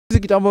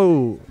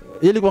kitambo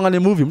ili kuangalia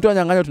movie mtu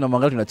anyang'anya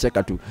tunamwangalia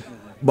tunacheka tu.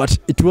 But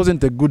it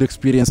wasn't a good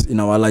experience in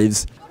our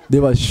lives. They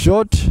were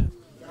shot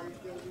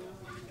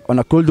on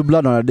a cold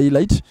blood on a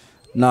daylight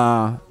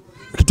na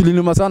kitu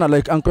linuma sana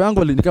like uncle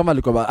yangu ni kama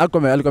alikuwa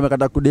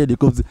amekata kudedi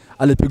because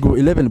alipigwa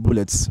 11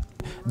 bullets.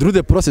 Through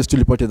the process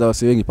tulipoteza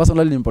wase wengi.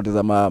 Personally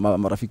nimepoteza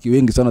marafiki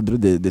wengi sana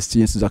through the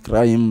scenes za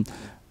crime.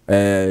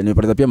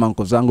 Nimepoteza pia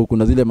manko zangu,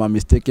 kuna zile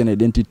mistaken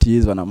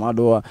identities wana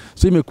madoa.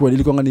 So imekuwa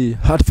ilikuwa ni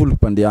hurtful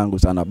pande yangu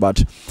sana,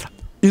 but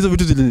hizo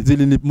vitu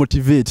zili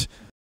motivate.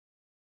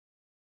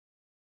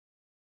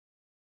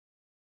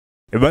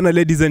 Bana,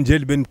 ladies and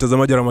gentlemen,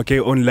 mtazamaji wa Ramakei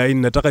online,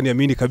 nataka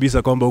niamini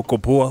kabisa kwamba uko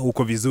poa,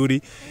 uko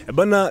vizuri.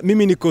 Bana,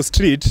 mimi niko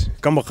street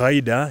kama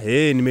kawaida,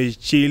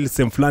 nimechill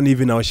sehemu fulani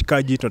hivi na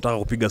washikaji, tunataka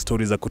kupiga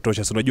stories za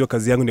kutosha. So unajua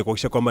kazi yangu ni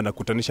kuhakikisha kwamba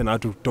nakutanisha na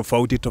watu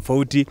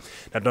tofauti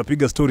na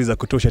tunapiga stories za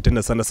kutosha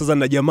tena sana. Sasa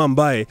na jamaa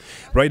ambaye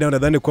right now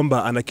nadhani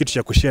kwamba ana kitu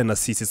cha kushare na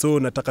sisi. So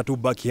nataka tu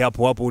baki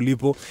hapo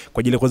ulipo kwa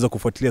ajili ya kuweza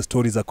kufuatilia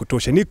stories za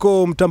kutosha.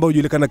 Niko mtamba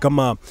ujulikana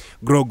kama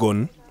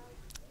Grogon.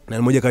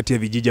 Na mmoja kati ya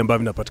vijiji ambavyo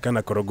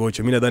vinapatikana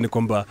Korogocho. Mimi nadhani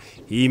kwamba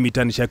hii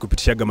mitani shaka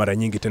kupitishaga mara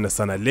nyingi tena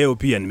sana. Leo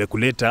pia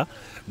nimekuleta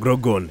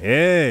Grogon.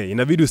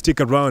 Inabidi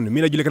stick around.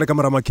 Mimi najulikana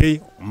kama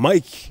Ramakei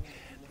Mike.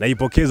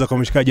 Naipokeza kwa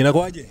mshikaji.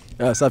 Inakuaje?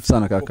 Safi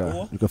sana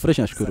kaka. Niko fresh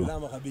nashukuru.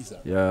 Salama kabisa.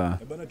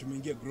 Bana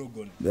tumeingia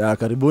Grogon.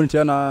 Karibuni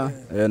tena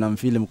na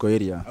mfili mko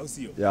area. Au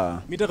sio? Mimi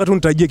nataka tu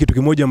nitajie kitu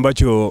kimoja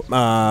ambacho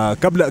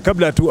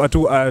kabla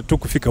tu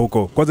kufika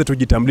huko. Kwanza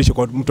tujitambulishe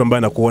kwa mtu ambaye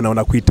anakuona,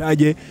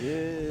 unakuitaje?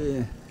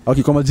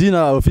 Okay, kwa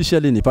majina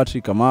officially ni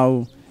Patrick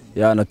Kamau.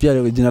 Na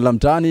pia jina la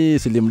mtani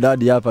Slim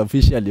Daddy hapa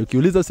officially.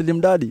 Ukiuliza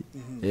Slim Daddy,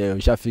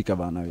 ushafika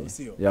bana wewe.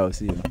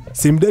 Usio.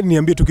 Slim Daddy,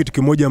 niambie tu kitu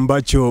kimoja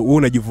ambacho wewe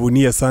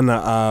unajivunia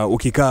sana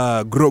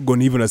ukikaa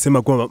Grogon hivi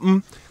unasema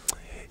kwamba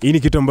hii ni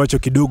kitu ambacho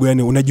kidogo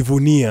yani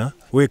unajivunia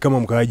wewe kama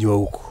mkaaji wa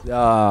huko.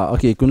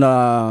 Okay,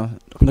 kuna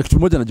kitu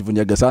moja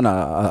najivuniaga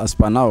sana as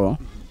per now.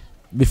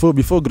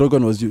 Before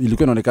Grogon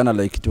ilikuwa inaonekana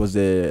like it was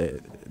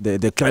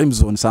the crime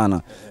zone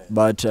sana,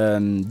 but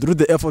through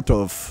the effort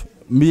of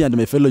me and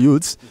my fellow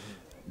youths,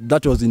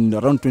 that was in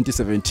around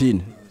 2017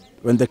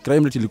 when the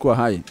crime rate ilikuwa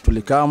high.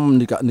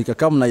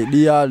 Nikakam na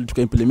idea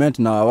tuka-implement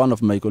na one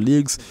of my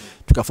colleagues,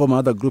 tuka-form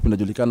another group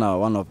inajulikana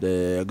one of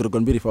the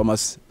Grogon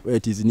reformers where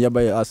it is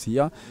nearby us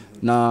here,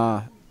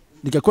 na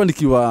nikakuwa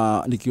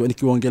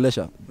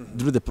nikiwaongelesha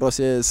through the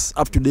process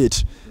up to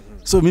date.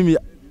 So mimi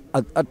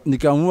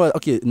nikaamua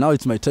okay, now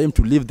it's my time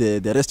to leave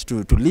the rest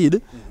to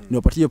lead.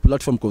 Niwapatie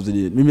platform because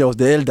mimi I was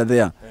the elder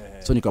there,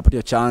 so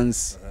nikapatia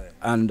chance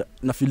and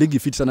na feeling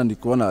fit sana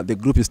nikuona the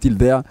group is still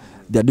there,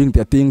 they are doing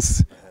their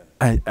things.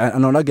 And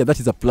that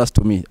is a plus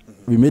to me.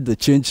 We made the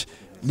change.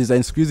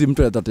 Design squeeze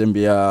mtu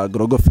atatembea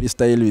Grogo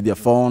freestyle with your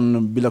phone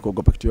bila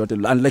kuogopa kitu yote.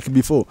 And like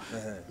before,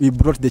 we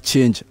brought the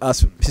change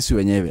as sisi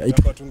wenyewe.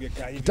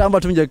 Kitamba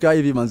tungekaa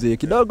hivi manzi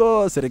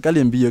kidogo,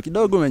 serikali mbio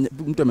kidogo,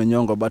 mtu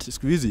amenyongo, but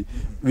squeeze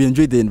we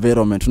enjoy the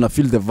environment, tuna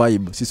feel the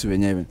vibe sisi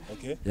wenyewe.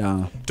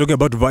 Talking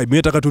about vibe, mimi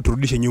nataka tu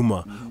turudishe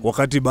nyuma.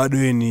 Wakati bado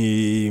wewe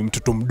ni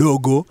mtoto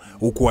mdogo,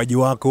 ukuaji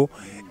wako,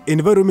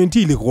 environment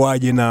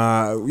ilikuwaje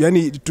na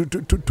yani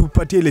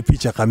tupatie ile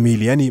picha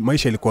kamili, yani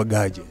maisha ilikuwa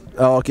gaje?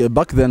 Okay,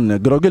 back then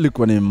Grogo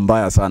ilikuwa ni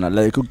mbaya sana.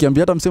 Like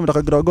ukiambia hata msemo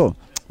nataka Grogo,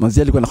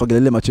 manzi alikuwa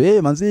anakogelea ile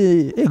macho,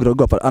 manzi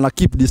Grogo hapa ana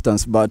keep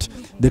distance, but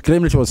the crime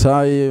rate was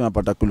high.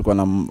 Unapata kulikuwa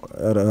na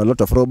a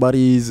lot of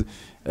robberies,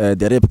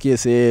 the rape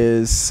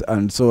cases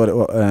and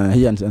so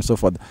here and so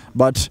forth.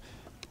 But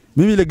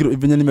mimi ile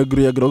venye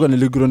nimegrow Grogo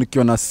niligrow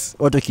nikiona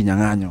wote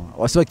kinyang'anyo,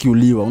 wasiwa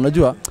kiuliwa,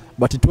 unajua,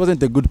 but it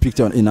wasn't a good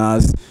picture in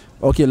us.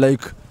 Okay,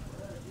 like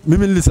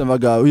mimi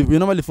nilisemaga we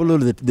normally follow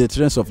the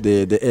trends of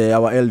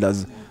our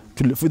elders.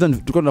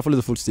 Tukona follow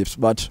the footsteps,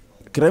 but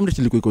crime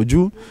rate ilikuwa iko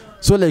juu.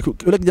 So like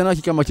ule kijana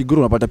kama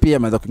kiguru unapata pia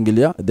ameanza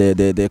kuingilia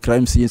the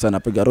crime scenes,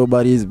 anapiga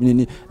robberies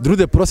nini. Through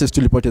the process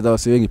tulipoteza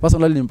wase wengi.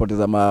 Personally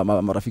nimepoteza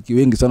marafiki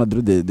wengi sana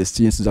through the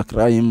scenes za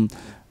crime.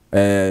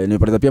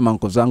 Nimepoteza pia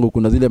manko zangu,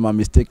 kuna zile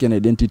mistaken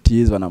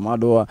identities wana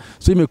madoa.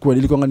 So imekuwa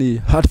ilikuwa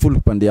ni hurtful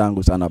pande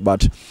yangu sana,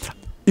 but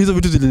hizo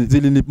vitu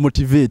zili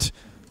motivate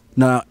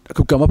na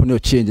kukama hapo ndio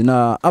change.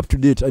 Na up to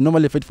date I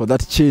normally fight for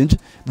that change.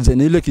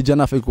 Then ile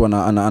kijana afai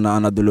kuwa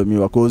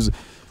anadhulumiwa because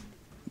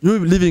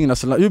you living in a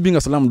slum, you being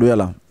a slum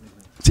dweller,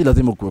 si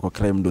lazima kuwe kwa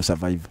crime do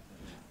survive.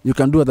 You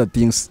can do other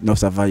things no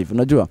survive,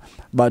 unajua.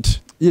 But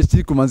yes,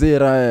 siku manze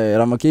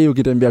Ramakei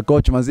ukitembea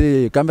coach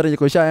manze kamera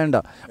iko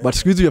shaenda, but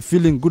squeeze you are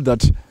feeling good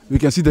that we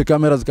can see the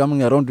cameras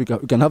coming around, we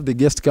can have the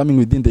guests coming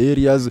within the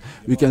areas,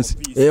 we can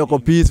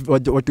peace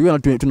watu wewe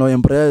tuna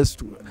impress.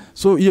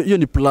 So hiyo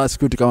ni plus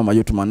kwetu kama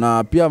mayutuma,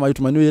 na pia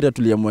mayutuma new area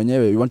tulia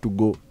mwenyewe, we want to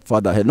go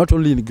further ahead, not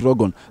only in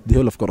Grogon, the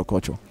whole of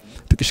Korokocho.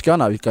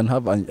 Tukishikana we can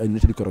have a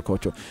unity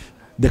Korokocho.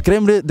 The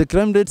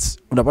crime rates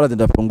unapata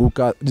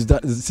zitapunguka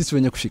sisi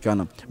wenyewe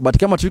kushikana. But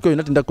kama tuko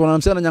united ndakona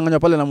msana nyang'anya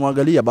pale na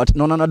muangalia, but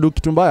naona na do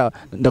kitu mbaya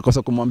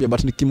ndakosa kumwambia,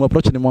 but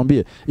nikimapproach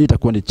nimwambie, hii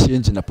itakuwa ni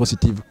change na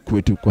positive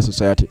kwetu kwa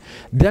society.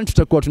 Then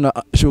tutakuwa tuna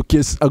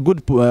showcase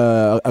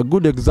a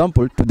good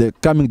example to the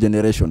coming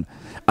generation.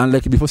 And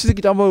like before sisi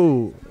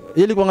kitambo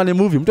Ili kuangalia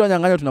movie mtu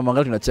anyang'anya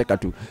tunamwangalia tunacheka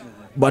tu.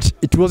 But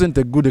it wasn't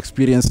a good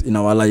experience in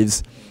our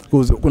lives.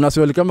 Because kuna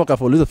swali kama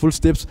kafollow full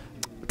steps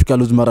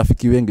tukalose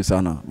marafiki wengi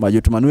sana.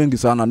 Majutumani wengi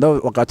sana. Ndio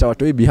wakacha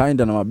watu behind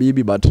na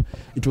mabibi, but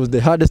it was the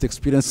hardest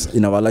experience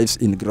in our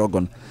lives in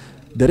Grogon.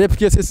 The rape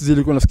cases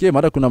zilikuwa nasikia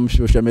mara kuna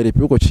mshameri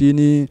huko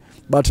chini,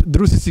 but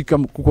through sisi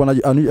kuko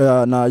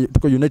na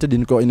tuko united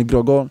in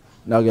Grogon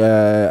na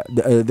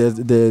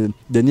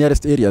the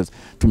nearest areas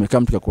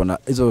tumekam tukakuwa na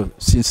hizo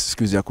since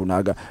siku ya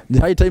kunaga the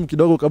high time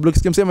kidogo kabla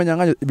kisikia msema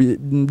nyang'anya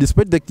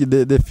despite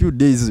the few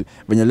days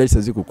venye lights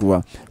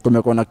hazikuwa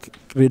kumekuwa na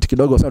rate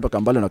kidogo sana toka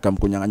mbali na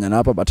kamkunyang'anya na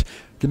hapa, but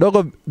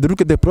kidogo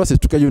through the process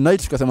tukaunite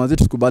tukasema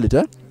zetu tukubali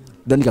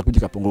then ikakuja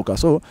kapunguka.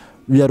 So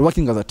we are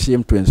working as a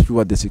team to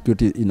ensure the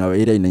security in our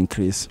area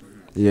increase.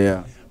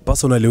 Yeah.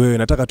 Personally wewe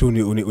nataka tu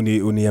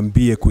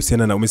uniambie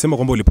kuhusiana na umesema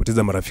kwamba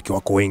ulipoteza marafiki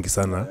wako wengi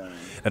sana.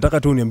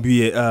 Nataka tu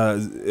uniambie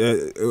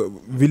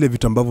vile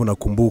vitu ambavyo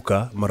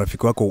nakumbuka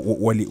marafiki wako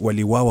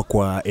waliwawa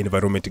kwa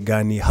environment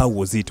gani? How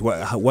was it?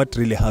 What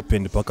really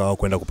happened paka wao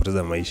kwenda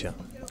kupoteza maisha?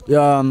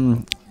 Yeah,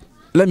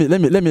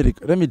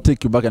 let me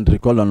take you back and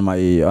recall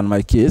on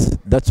my case.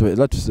 That's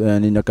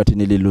wakati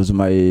nili lose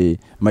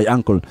my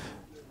uncle.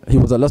 He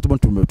was the last one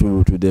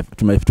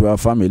to our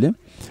family.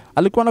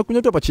 Alikuwa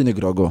anakunywa hapa chini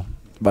Grogo.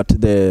 But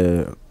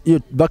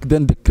back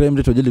then the crime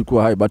rate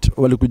ilikuwa high, but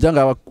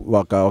walikujanga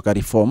waka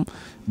reform.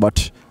 But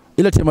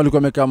ile time walikuwa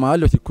wamekaa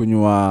mahali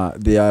wakikunywa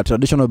their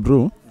traditional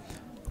brew,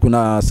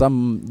 kuna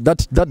some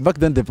that back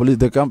then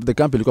the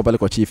camp ilikuwa pale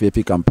kwa chief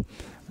AP camp.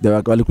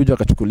 Walikuja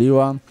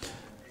wakachukuliwa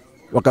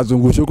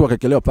wakazungushwa huko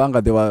wakakelewa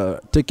panga, they were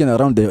taken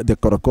around the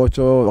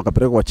korokocho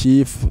wakapelekwa kwa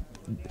chief.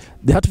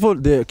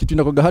 The kitu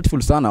inakoga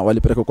hurtful sana,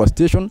 walipelekwa kwa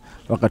station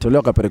wakatolewa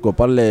wakapelekwa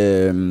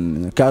pale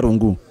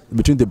Karungu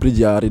between the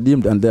bridge ya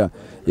Redeemed and there.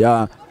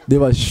 Yeah, they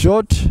were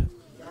shot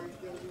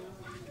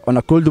on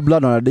a cold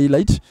blood on a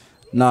daylight,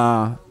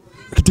 na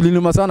kitu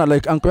linuma sana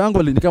like uncle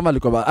yangu ni kama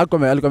alikuwa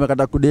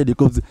amekata kudedi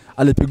because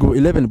alipigwa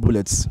 11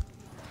 bullets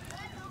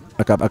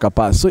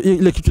akapass. So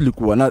ile kitu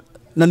ilikuwa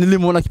na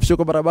nilimuona kipisho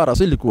kwa barabara,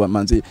 so ilikuwa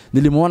manzi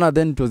nilimuona,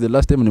 then it was the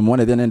last time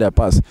nilimuona, then end I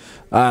pass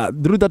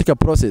through that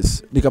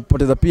process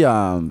nikapoteza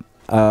pia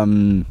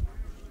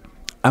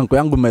uncle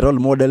yangu, my role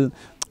model,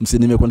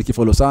 nimekuwa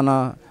nikifollow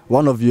sana.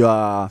 One of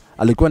your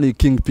alikuwa ni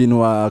kingpin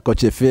wa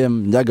Coach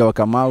FM, Njaga wa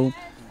Kamau,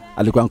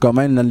 alikuwa uncle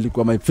mine na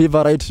nilikuwa my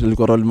favorite,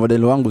 alikuwa role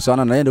model wangu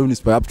sana, na yeye ndio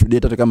unispire up to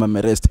date hata kama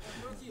arrest.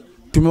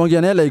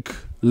 Tumeongea naye like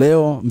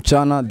leo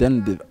mchana,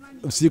 then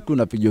usiku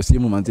napigia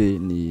simu manzi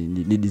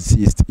ni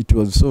deceased. It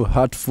was so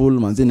hurtful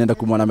manzi, naenda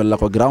kumwona amelala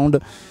kwa ground,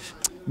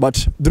 but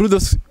through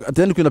those at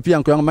the end kuna pia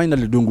yangu mine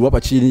alidungwa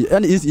hapa chini,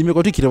 yani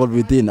imekuwa tu revolve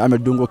within,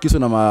 amedungwa kisu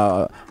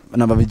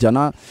na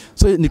mavijana.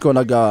 So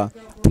nikaonaga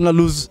tuna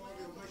lose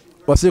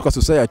wase kwa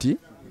society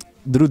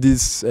through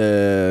these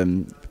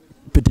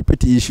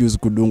petty issues,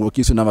 kudungwa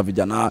kisu na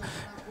mavijana.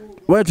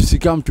 Why to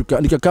sikam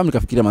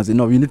nikafikiria manzi,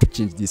 no, we need to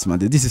change this man,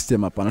 this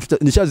system hapana.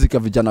 Nishazika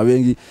vijana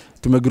wengi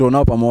tumegrow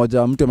nao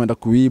pamoja, mtu ameenda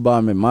kuiba,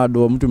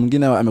 amemado, mtu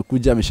mwingine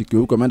amekuja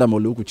ameshikiwa huko, ameenda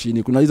mole huko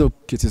chini. Kuna hizo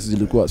cases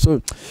zilikuwa,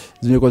 so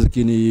zimekuwa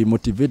zikini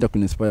motivate ku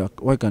inspire.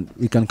 We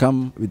can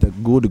come with a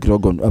good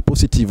Grogon, a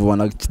positive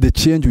one, the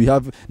change we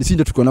have ni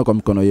ndio tuko nao kwa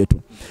mkono yetu.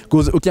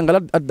 Because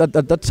ukiangalia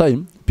at that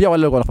time pia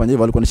wale walikuwa wanafanya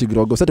hivyo, walikuwa ni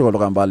Grogo, sasa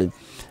walikuwa mbali,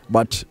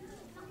 but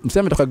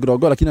mseme toka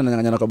Grogo lakini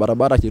ananyang'anya kwa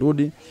barabara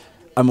kirudi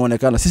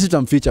ameonekana. Sisi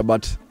tutamficha,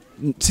 but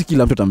si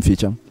kila mtu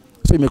tamficha.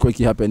 So imekuwa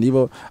happen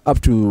hivyo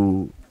up to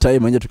time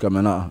mwenye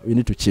tukamana we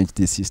need to change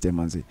this system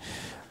manzi.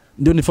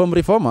 Ndio uniform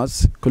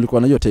reformers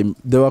kulikuwa na hiyo time,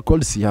 they were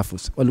called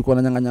siafus, walikuwa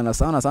wananyang'anyana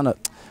sana.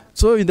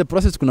 So in the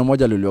process kuna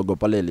moja aliliogo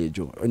pale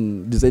lejo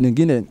design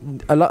nyingine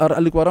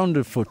alikuwa around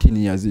 14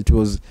 years. It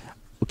was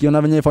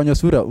ukiona venye fanya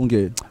sura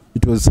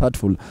it was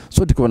hurtful.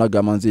 So tukaona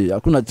gamanzi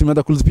hakuna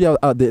tumeanza kulipia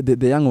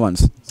the young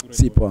ones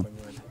sipo.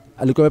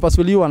 Alikuwa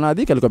amepasuliwa na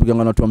adhika, alikuwa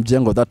pigana na watu wa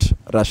mjengo that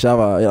rush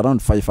hour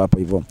around 5 hapo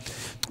hivyo.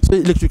 So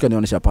ile kitu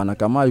kanionyesha pana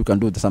kama you can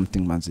do something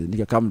manzi.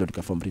 Nikakam ndo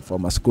tukaform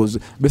reformers, because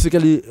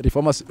basically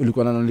reformers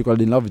nilikuwa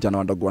na vijana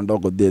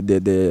wadogo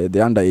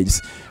the underage,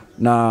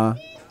 na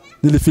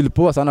nilifeel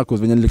poa sana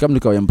because when nilikam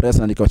nikawa impress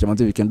na nikawacha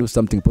manzi we can do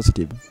something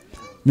positive.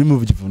 Mimi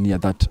hujivunia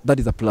that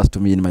is a plus to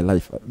me in my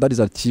life. That is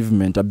an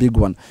achievement, a big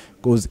one,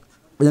 because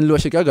when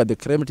niliwashikaga the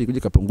crime rate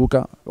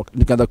ikapunguka,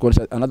 nikaanza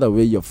kuonyesha another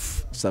way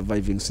of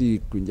surviving,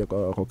 si kuingia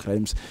kwa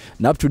crimes.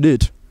 Na up to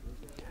date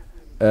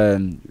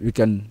we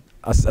can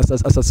as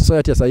a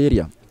society, as a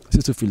area,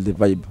 to feel the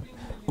vibe,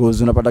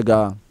 because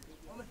unapataga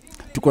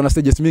tuko na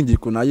stages mingi,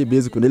 kuna hii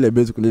base, kuna ile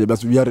base,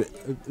 but we are,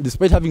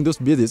 despite having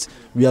those bases,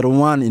 we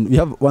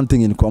have one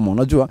thing in common,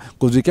 unajua,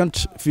 because we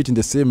can't fit in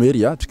the same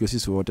area tukiwa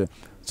sisi wote.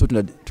 So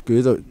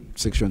tukiweza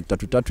section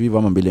 3 hivi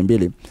ama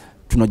 2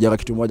 tunajaga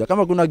kitu moja.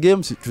 Kama kuna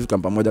games sisi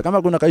kama pamoja,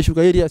 kama kuna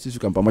kaishuka area sisi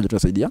kama pamoja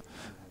tunasaidia.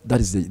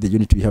 That is the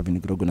unity we have in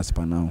Grogo na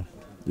Spa now.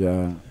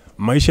 Yeah.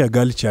 Maisha ya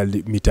girl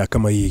child mitaa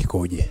kama hii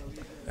ikoje?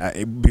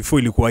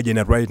 Before ilikuwaje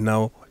na right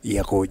now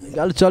yakoje?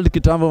 Girl child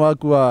kitambo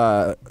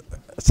hakuwa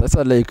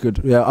sasa like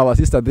our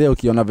sister there,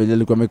 ukiona vile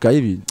ilikuwa imekaa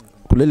hivi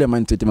kulele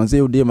mindset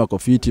manzi udema kwa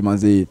fiti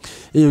manzi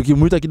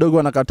ukimuita kidogo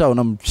anakataa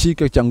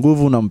unamshika cha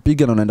nguvu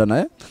unampiga na unaenda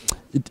naye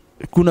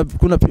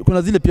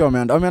kuna zile pia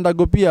wameenda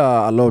go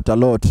pia a lot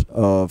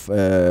of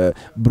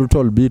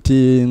brutal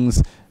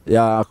beatings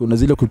kuna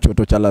zile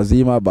kuchoto cha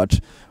lazima but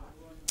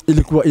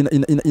ilikuwa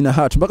ina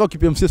hurt mpaka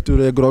ukipia msisi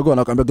story Grogo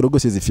anakuambia Grogo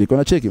sizifika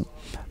unacheki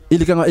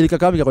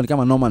ilikakamika kwa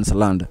kama no man's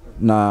land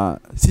na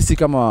sisi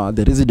kama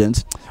the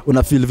residents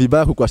una feel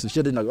vibaya kwa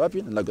associated na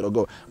wapi na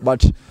Grogo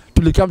but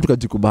tulikam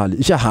tukajikubali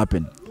isha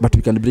happen but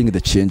we can bring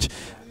the change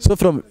so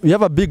we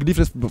have a big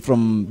difference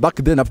from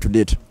back then up to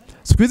date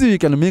squeeze we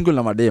can mingle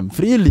na madem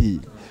freely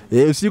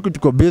usiku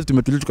tuko based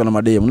tumetulia tuko na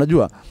madem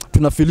unajua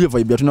tuna feel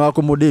vibe tuna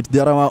accommodate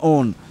they are our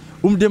own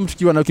umdem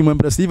tukiwa na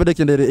kimempressive hata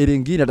kienda area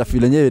nyingine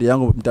atafill yenyewe area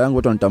yangu mtaa yangu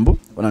watu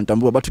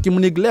wanatambua but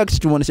tukimneglect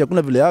tumuonesha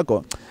kuna vile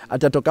yako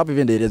atatoka hapo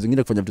vende area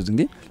zingine kufanya vitu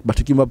zingine but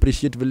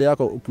tukimappreciate vile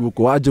yako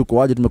uko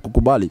waje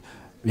tumekukubali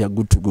we are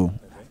good to go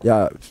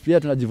pia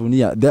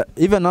tunajivunia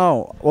even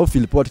now all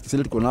feel port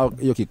kisele tuko nao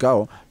hiyo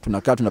kikao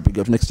tunakaa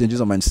tunapiga tuna exchange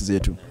hizo minds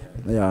zetu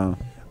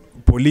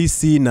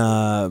polisi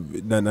na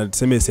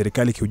tuseme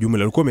serikali kiujumla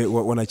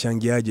walikuwa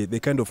wanachangiaje the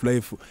kind of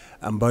life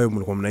ambayo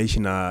mlikuwa mnaishi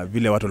na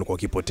vile watu walikuwa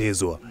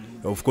wakipotezwa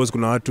of course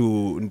kuna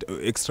watu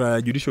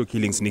extrajudicial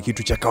killings ni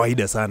kitu cha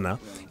kawaida sana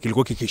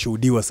kilikuwa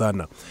kikishuhudiwa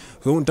sana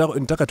so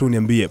nataka tu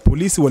niambie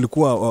polisi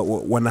walikuwa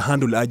wana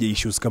handle aje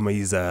issues kama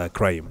hizi za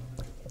crime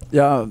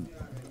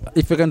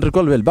if I can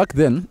recall well back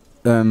then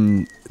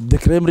the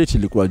crime rate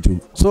ilikuwa juu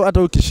so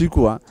hata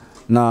ukishikwa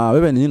na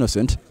wewe ni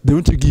innocent they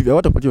won't give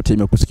hawatakupatia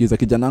time ya kusikiza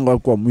kijana wangu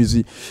alikuwa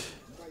mwizi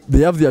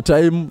they have their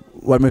time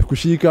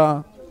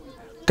wamekushika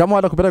kama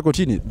watakupeleka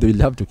kotini they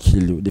will have to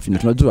kill you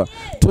definitely unajua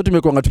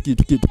tumekuanga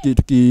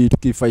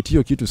tukifight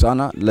hiyo kitu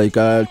sana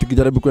like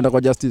tukijaribu kwenda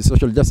kwa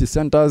social justice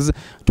centers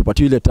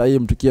tupatie ile time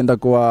tukienda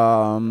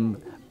kwa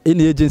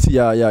any agency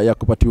ya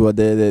kupatiwa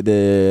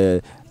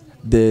the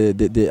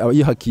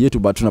hiyo haki yetu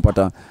but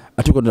tunapata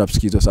hatuko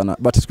tunasikizwa sana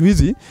but siku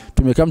hizi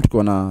tumekam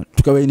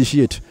tukawa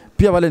initiate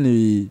pia wale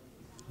ni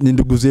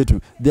ndugu zetu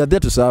they are there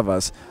to serve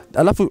us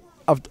alafu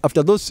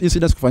after those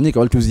incidents kufanyika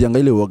walituzianga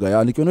ile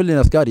uoga nikiona ile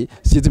askari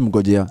siwezi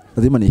mngojea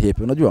lazima ni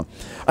hepe unajua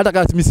hata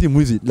kama mimi si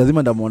mwizi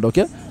lazima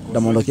ndamuondokea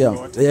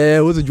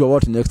uweze jua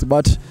what next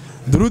but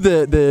through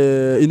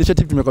the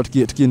initiative tumekuwa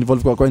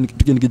tuki-involve kwa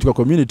tuki-engage kwa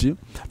community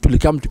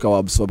tulikam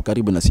tukawaabsorb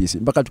karibu na sisi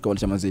mpaka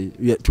tukawalisha mazee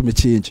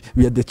tumechange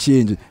we are the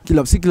change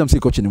kila msi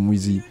coach ni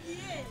mwizi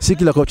si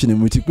kila coach ni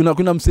mwizi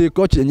kuna msi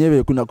coach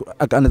yenyewe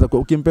anaweza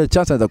ukimpa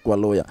chance anaweza kuwa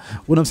lawyer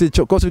una msi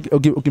coach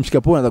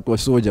ukimshika poa anaweza kuwa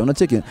soldier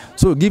unacheki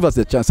so give us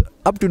the chance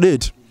up to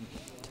date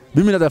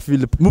mimi na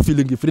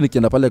feeling free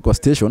nikienda pale kwa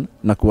station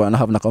na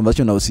have na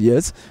conversation na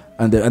OCS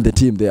and the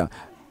team there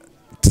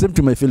same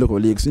to my fellow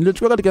colleagues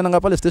nilichukua katika nanga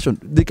pale station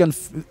they can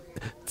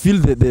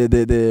feel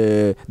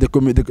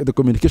the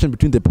communication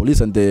between the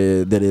police and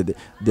the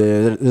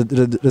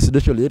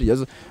residential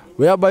areas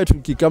whereby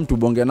tukikam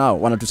tubonge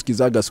nao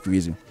wanatusikizaga siku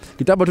hizi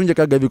kitaba tunje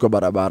kaga hivi kwa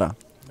barabara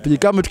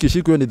tukikama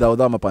tukishikwa ni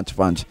dhaudha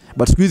punch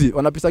but siku hizi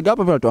wanapisa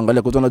gapa pale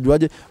tuangalia kwa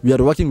tunajuaje we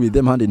are working with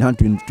them hand in hand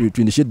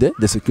to initiate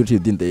the security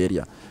within the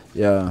area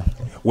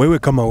wewe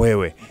kama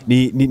wewe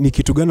ni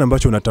kitu gani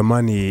ambacho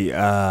unatamani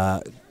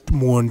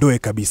muondoe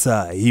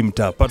kabisa hii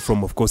mtaa apart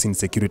from of course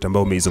insecurity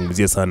ambao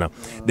umeizungumzia sana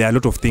there are a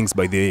lot of things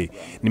by the way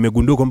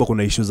nimegundua kwamba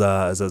kuna issue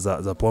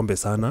za pombe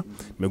sana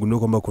nimegundua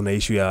kwamba kuna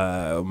issue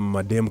ya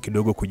madem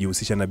kidogo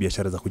kujihusisha na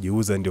biashara za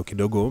kujiuza ndio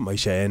kidogo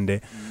maisha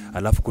yaende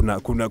alafu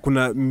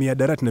kuna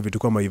miadarati na vitu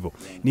kama hivyo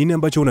nini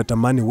ambacho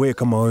unatamani wewe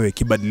kama wewe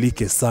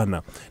kibadilike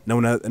sana na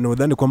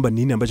unadhani kwamba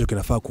nini ambacho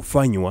kinafaa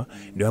kufanywa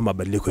ndio haya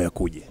mabadiliko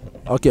yakuje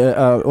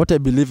what I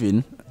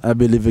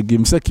believe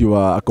Gimseki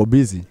wa ako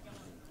busy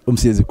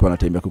umsiwezi kuwa na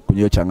time ya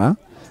kukunywa changa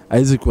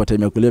haizi kuwa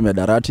time ya kulia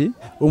miadarati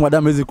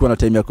madam haizi kuwa na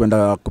time ya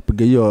kwenda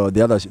kupiga hiyo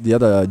the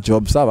other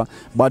job sawa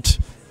but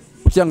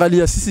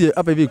ukiangalia sisi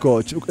hapa hivi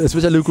coach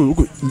especially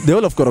huku the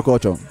whole of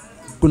Korokocho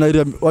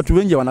kuna watu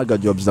wengi wanaga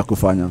jobs za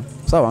kufanya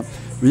sawa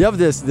we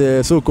have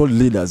the so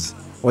called leaders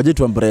waje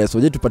tu embrace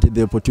waje tupate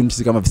the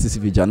opportunities kama sisi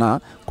vijana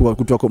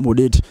kutu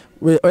accommodate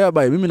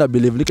whereby mimi na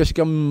believe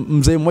nikashika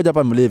mzee mmoja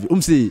hapa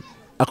mlevi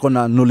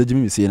akona knowledge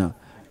mimi sina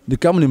ni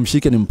kama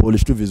nimshike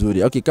nimpolish tu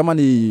vizuri kama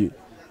ni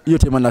hiyo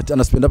time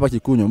anaspend hapa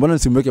kikunywa mbona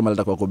nisimweke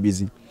malata kwa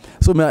busy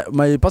so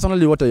my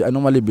personally what I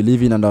normally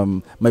believe in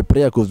and my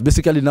prayer cause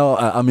basically now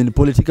I'm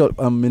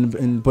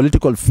in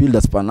political field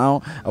as per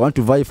now I want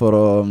to vie for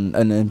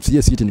an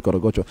MCA seat in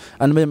Korogocho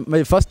and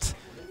my first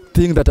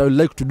thing that I would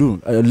like to do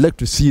I would like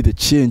to see the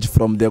change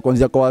from the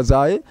kwanza kwa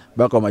wazae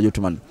mpaka kwa youth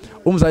man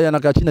mzae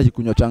anakaa chini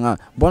kikunywa changa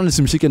mbona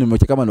nisimshike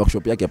nimweke kama ni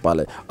workshop yake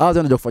pale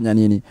anaweza kufanya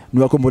nini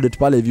ni accommodate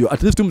pale hivyo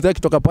at least mzae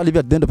kitoka pale hivyo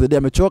at the end of the day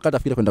amechoka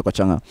atafikiri kwenda kwa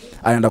changa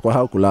anaenda kwa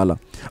hao kulala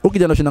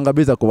ukijana shinanga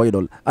beza kwa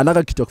idol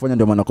anataka kitu kufanya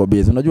ndio maana kwa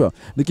beza unajua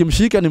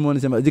nikimshika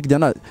nimuonesha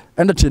kijana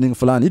enda training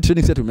fulani hii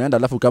training set umeenda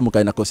alafu kama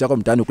ukaina kosi yako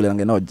mtaani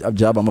kulenga nao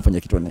jaba amafanya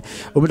kitu ni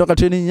umetoka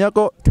training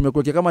yako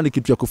tumekuwekea kama ni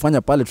kitu ya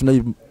kufanya pale tuna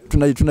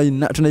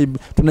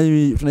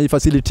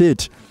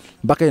facilitate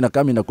mpaka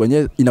inakami na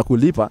kwenye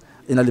inakulipa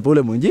inalipa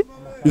ule mwingi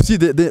You see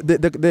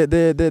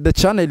the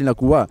channel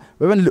inakuwa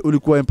wewe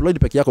ulikuwa employed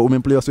peke yako,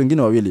 umeemploy watu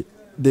wengine wawili.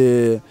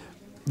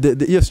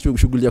 The hiyo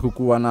shughuli ya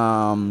kukuwa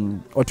na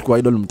watu kwa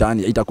idol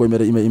mtaani itakuwa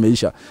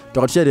imeisha.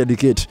 Tutakuwa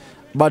eradicate.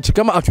 But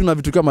kama hatuna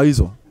vitu kama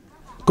hizo,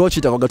 coach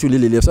itakuwa tu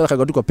lile sasa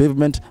kagatu kwa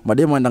pavement,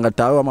 mademo andanga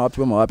tao ama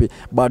wapi.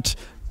 But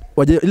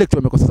waje ile kitu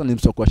wamekosa sasa ni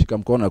msoko kushika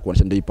mkono na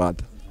kuonyesha ndio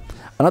ipata.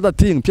 Another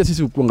thing pia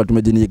sisi kuanga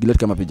tumejineglet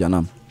kama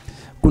vijana.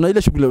 Kuna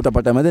ile shughuli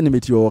utapata madeni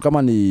nimetio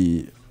kama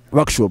ni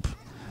workshop.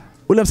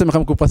 Ule msema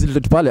kama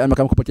facilitate pale ama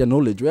kama kupatia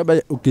knowledge.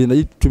 Wewe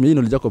ukinitumia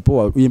knowledge yako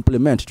poa,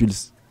 implement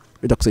tools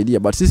itakusaidia.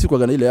 But sisi kwa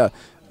gana ile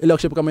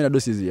workshop kama ina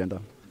dosi zienda.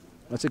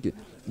 Unacheki?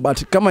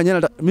 But kama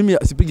nyana mimi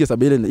sipige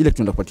sabele ile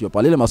kitu ndakupatiwa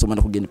pale, ile masomo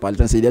na kugeni pale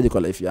itanisaidiaje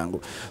kwa life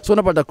yangu. So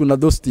unapata kuna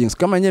those things.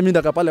 Kama yenyewe mimi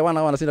ndaka pale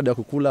wana sina ya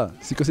kukula,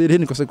 sikosei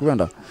niko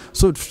kwenda.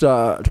 So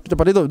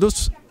tutapata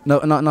those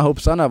na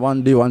hope sana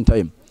one day one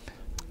time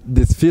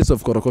the face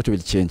of Korokocho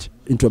will change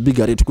into a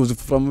bigger rate, because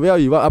from where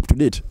you are up to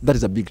date, that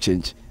is a big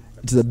change.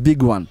 It is a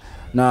big one.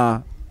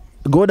 Na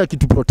God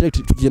akitu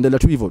protect tukiendelea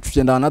tu hivyo,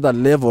 tukienda another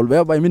level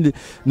whereby mimi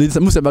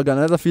nilisemaga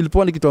another feel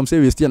point kitu amsee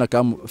westia na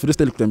kama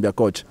freestyle kutembea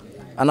coach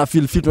ana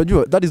feel fit,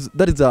 unajua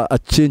that is a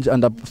change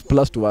and a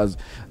plus to us.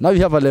 Now we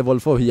have a level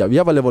 4 here, we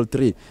have a level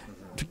 3.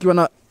 Tukiwa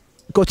na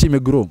coach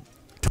imegrow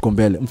tuko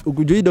mbele.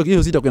 Ukijua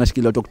hiyo sita kuna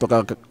shikilia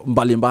kutoka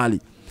mbali.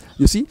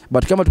 You see,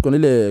 but kama tuko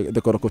ile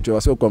the Korokocho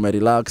wasio kwa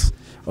relax,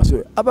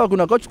 wasio hapa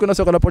kuna coach kuna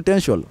sio kuna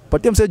potential.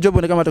 Patia mse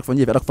job ni kama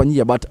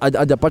atakufanyia but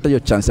hajapata hiyo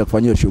chance ya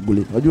kufanyia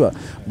shughuli. Unajua?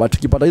 But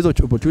tukipata hizo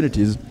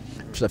opportunities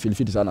tutafeel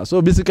fit sana.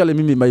 So basically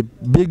mimi my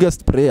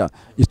biggest prayer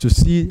is to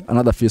see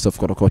another face of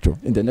Korokocho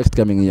in the next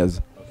coming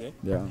years.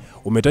 Yeah.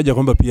 Umetaja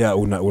kwamba pia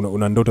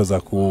una ndoto za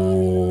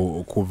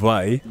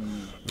kuvai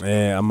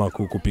ama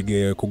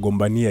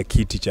kugombania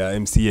kiti cha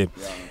MCA.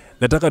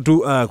 Nataka tu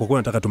kwa kuwa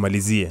nataka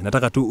tumalizie.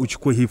 Nataka tu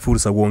uchukue hii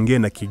fursa uongee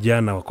na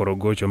kijana wa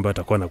Korogocho ambaye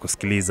atakuwa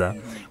anakusikiliza,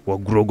 wa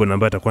Grogo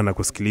ambaye atakuwa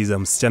anakusikiliza,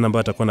 msichana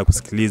ambaye atakuwa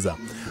anakusikiliza,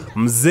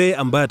 mzee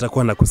ambaye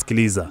atakuwa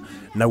anakusikiliza,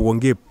 na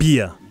uongee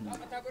pia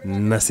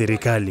na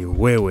serikali.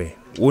 Wewe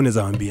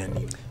unaweza waambia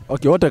nini?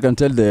 Okay, what I can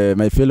tell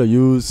my fellow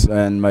youths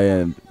and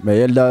my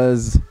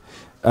elders,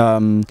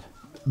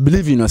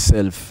 believe in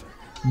yourself.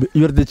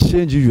 You are the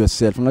change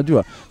yourself.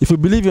 Unajua, if you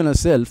believe in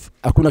yourself,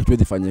 hakuna kitu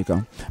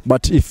kifanyika.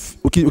 But if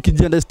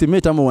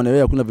ukijiunderestimate ama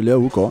unaelewa hakuna vile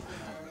huko,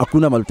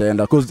 hakuna mahali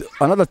utaenda. Because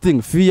another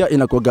thing, fear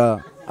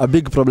inakuwa a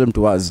big problem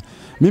to us.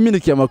 Mimi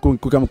nikiama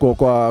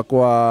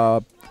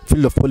kwa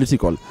field of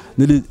political,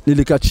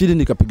 nilikaa chini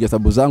nikapiga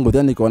hesabu zangu,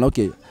 then nikaona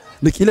okay,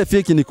 ile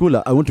fear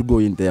kinikula, I want to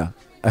go in there.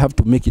 I have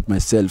to make it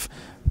myself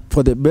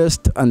for the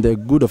best and the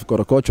good of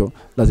Korokocho.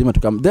 Lazima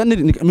tukam.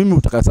 Then mimi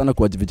utaka sana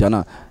kwa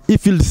vijana. Hii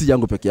field si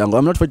yangu peke yangu.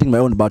 I'm not fighting my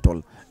own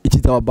battle. It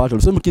is our battle.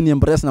 So mkini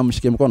embrace na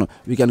mshike mkono,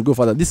 we can go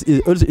further. This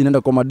is also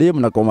inaenda kwa madem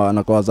na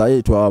kwa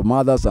wazee, to our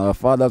mothers and our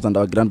fathers and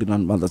our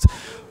grandmothers.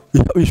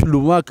 We should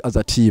work as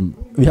a team.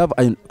 We have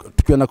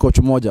tukiwa na coach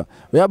moja.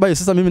 Whereby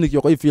sasa mimi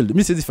nikiwa kwa hii field,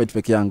 mimi siwezi fight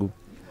peke yangu.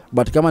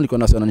 But kama niko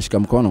na sana nishika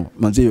mkono,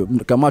 manzi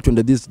kama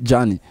tuende this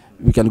journey,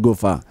 we can go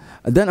far.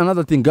 And then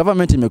another thing,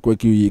 government imekuwa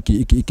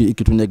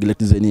kitu neglect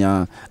design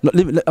ya.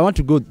 I want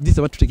to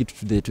take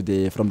it to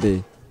the from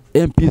the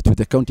MPs to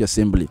the county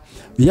assembly.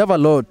 We have a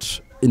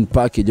lot in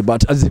package,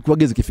 but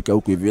azikuwage zikifika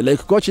huko hivi.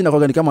 Like coach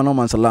inakuwa ni kama no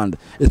man's land,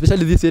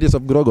 especially these areas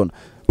of Grogon.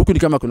 Huko ni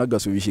kama kuna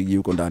gasuishigi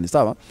huko ndani,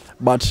 sawa?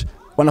 But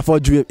wanafaa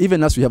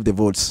even as we have the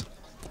votes,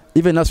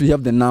 even as we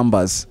have the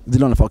numbers,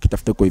 zile wanafaa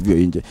kitafuta kwa hivyo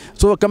nje.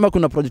 So kama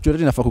kuna project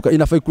yote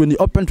inafaa kuwa ni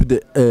open to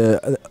the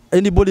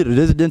anybody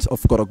residents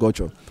of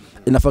Korogocho.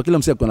 Inafaa kila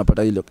msee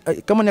anapata hilo.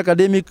 Kama ni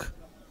academic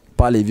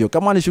pale hivyo,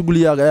 kama ni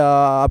shughuli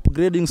ya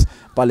upgradings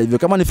pale hivyo,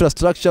 kama ni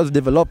infrastructures,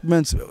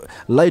 developments,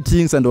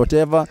 lightings and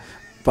whatever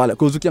pale.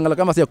 Kwa ukiangalia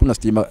kama si hakuna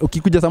stima,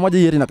 ukikuja saa moja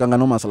hii inakanga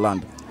no man's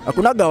land.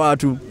 Hakunaga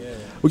watu.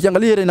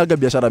 Ukiangalia hii inaga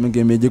biashara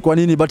mingi. Kwa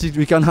nini? But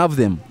we can have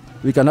them.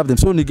 We can have them.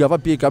 So ni gava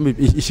pia kama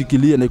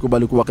ishikilie na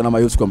ikubali kuwa kana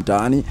mayusi kwa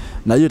mtaani,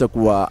 na hiyo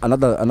itakuwa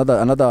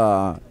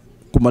another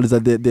kumaliza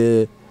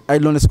the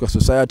idleness kwa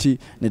society,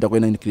 na itakuwa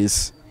ina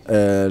increase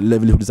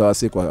livelihood za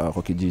wase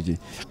kwa kijiji.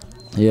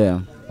 Yeah.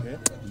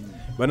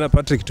 Bana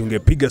Patrick,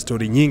 tungepiga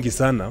story nyingi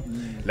sana,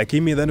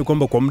 lakini mimi nadhani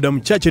kwamba kwa muda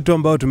mchache tu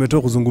ambao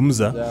tumetoka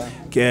kuzungumza,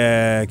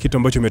 kitu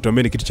ambacho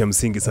umetuambia ni kitu cha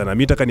msingi sana.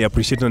 Mimi nataka ni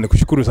appreciate na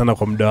nikushukuru sana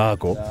kwa muda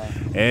wako.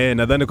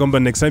 Nadhani kwamba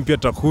next time pia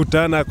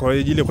tutakutana kwa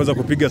ajili ya kuweza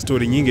kupiga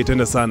story nyingi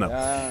tena sana.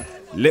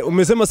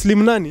 Umesema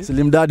Slim nani?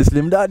 Slim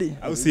Daddy.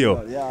 Au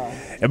sio?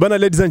 Bana,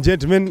 ladies and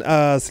gentlemen,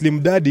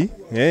 Slim Daddy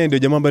ndio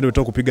jamaa ambaye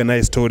nimetoka kupiga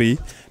naye story,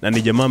 na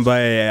ni jamaa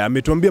ambaye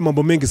ametuambia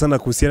mambo mengi sana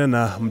kuhusiana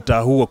na mtaa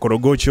huu wa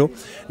Korogocho,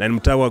 na ni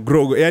mtaa wa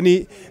Grogo.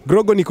 Yaani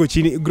Grogo niko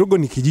chini, Grogo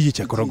ni kijiji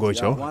cha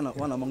Korogocho.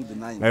 One among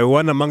the 9.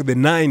 One among the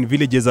 9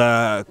 villages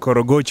za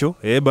Korogocho.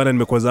 Bana,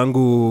 nimekuwa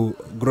zangu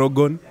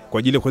Grogon kwa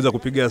ajili ya kuweza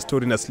kupiga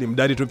story na Slim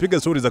Daddy. Tupiga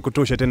story za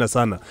kutosha tena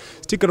sana.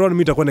 Stick around,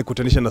 mimi nitakuwa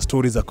nikutanisha na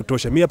stories za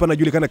kutosha. Mimi hapa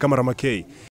najulikana kama Ramakei.